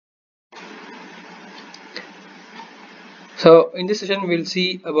So in this session we'll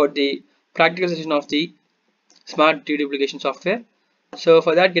see about the practical session of the smart deduplication software. So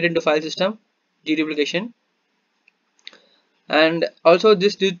for that, get into file system, deduplication, and also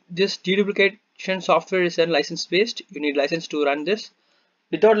this deduplication software is a license based. You need license to run this.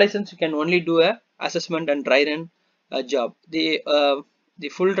 Without license you can only do a assessment and dry run a job. The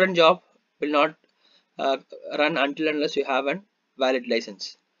full run job will not uh, run until unless you have a valid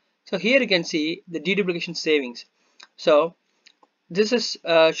license. So here you can see the deduplication savings. So this is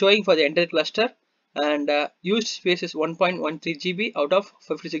showing for the entire cluster, and used space is 1.13 GB out of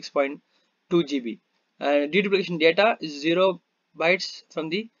 56.2 GB, and deduplication data is 0 bytes from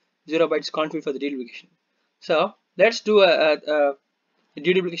the 0 bytes config for the deduplication. So let's do a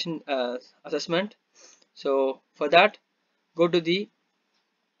deduplication assessment. So for that, go to the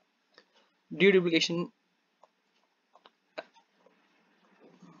deduplication.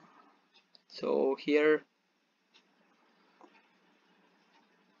 So here,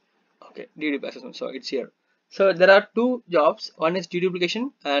 okay, dedupe assessment, so it's here. So there are two jobs, one is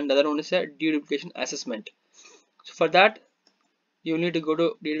deduplication and the other one is a deduplication assessment. So for that, you need to go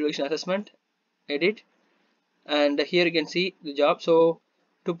to deduplication assessment, edit, and here you can see the job. So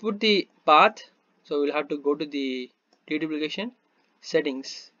to put the path, so we'll have to go to the deduplication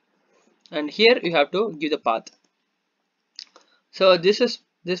settings, and here you have to give the path. So this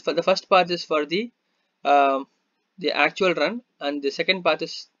for the first path is for the actual run, and the second path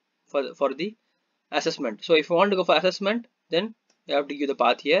is for the assessment. So if you want to go for assessment, then you have to give the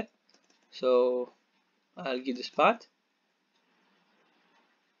path here. So I'll give this path.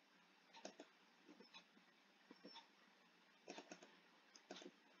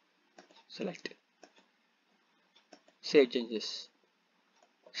 Select, save changes.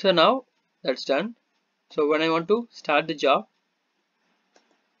 So now that's done. So when I want to start the job,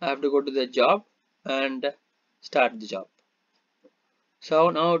 I have to go to the job and start the job. So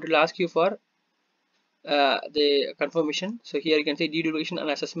now it will ask you for the confirmation. So here you can see deduplication and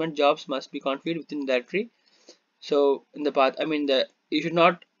assessment jobs must be configured within the directory. So in the path, I mean you should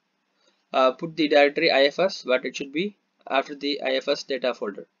not put the directory IFS, but it should be after the IFS data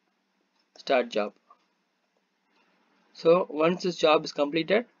folder. Start job. So once this job is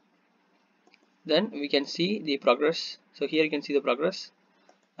completed, then we can see the progress. So here you can see the progress,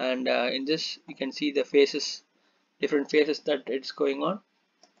 and in this you can see the phases, different phases that it's going on.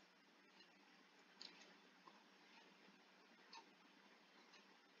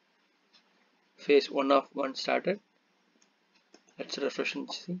 Phase 1 of 1 started. Let's refresh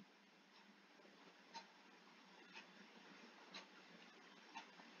and see.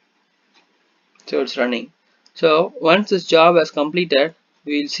 So it's running. So once this job has completed,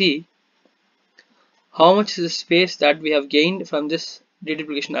 we will see how much is the space that we have gained from this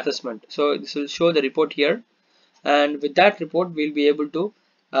deduplication assessment. So this will show the report here, and with that report we'll be able to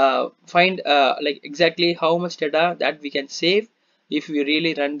find like exactly how much data that we can save if we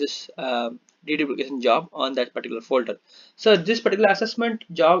really run this deduplication job on that particular folder. So this particular assessment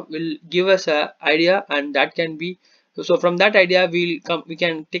job will give us a idea, and that can be, so from that idea we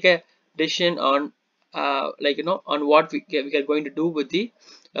can take a decision on on what we are going to do with the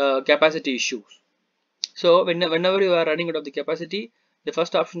capacity issues. So whenever you are running out of the capacity, the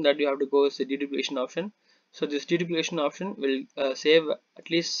first option that you have to go is the deduplication option. So this deduplication option will save at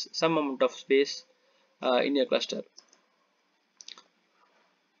least some amount of space in your cluster.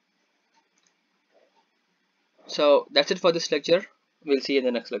 So that's it for this lecture. We'll see you in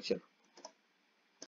the next lecture.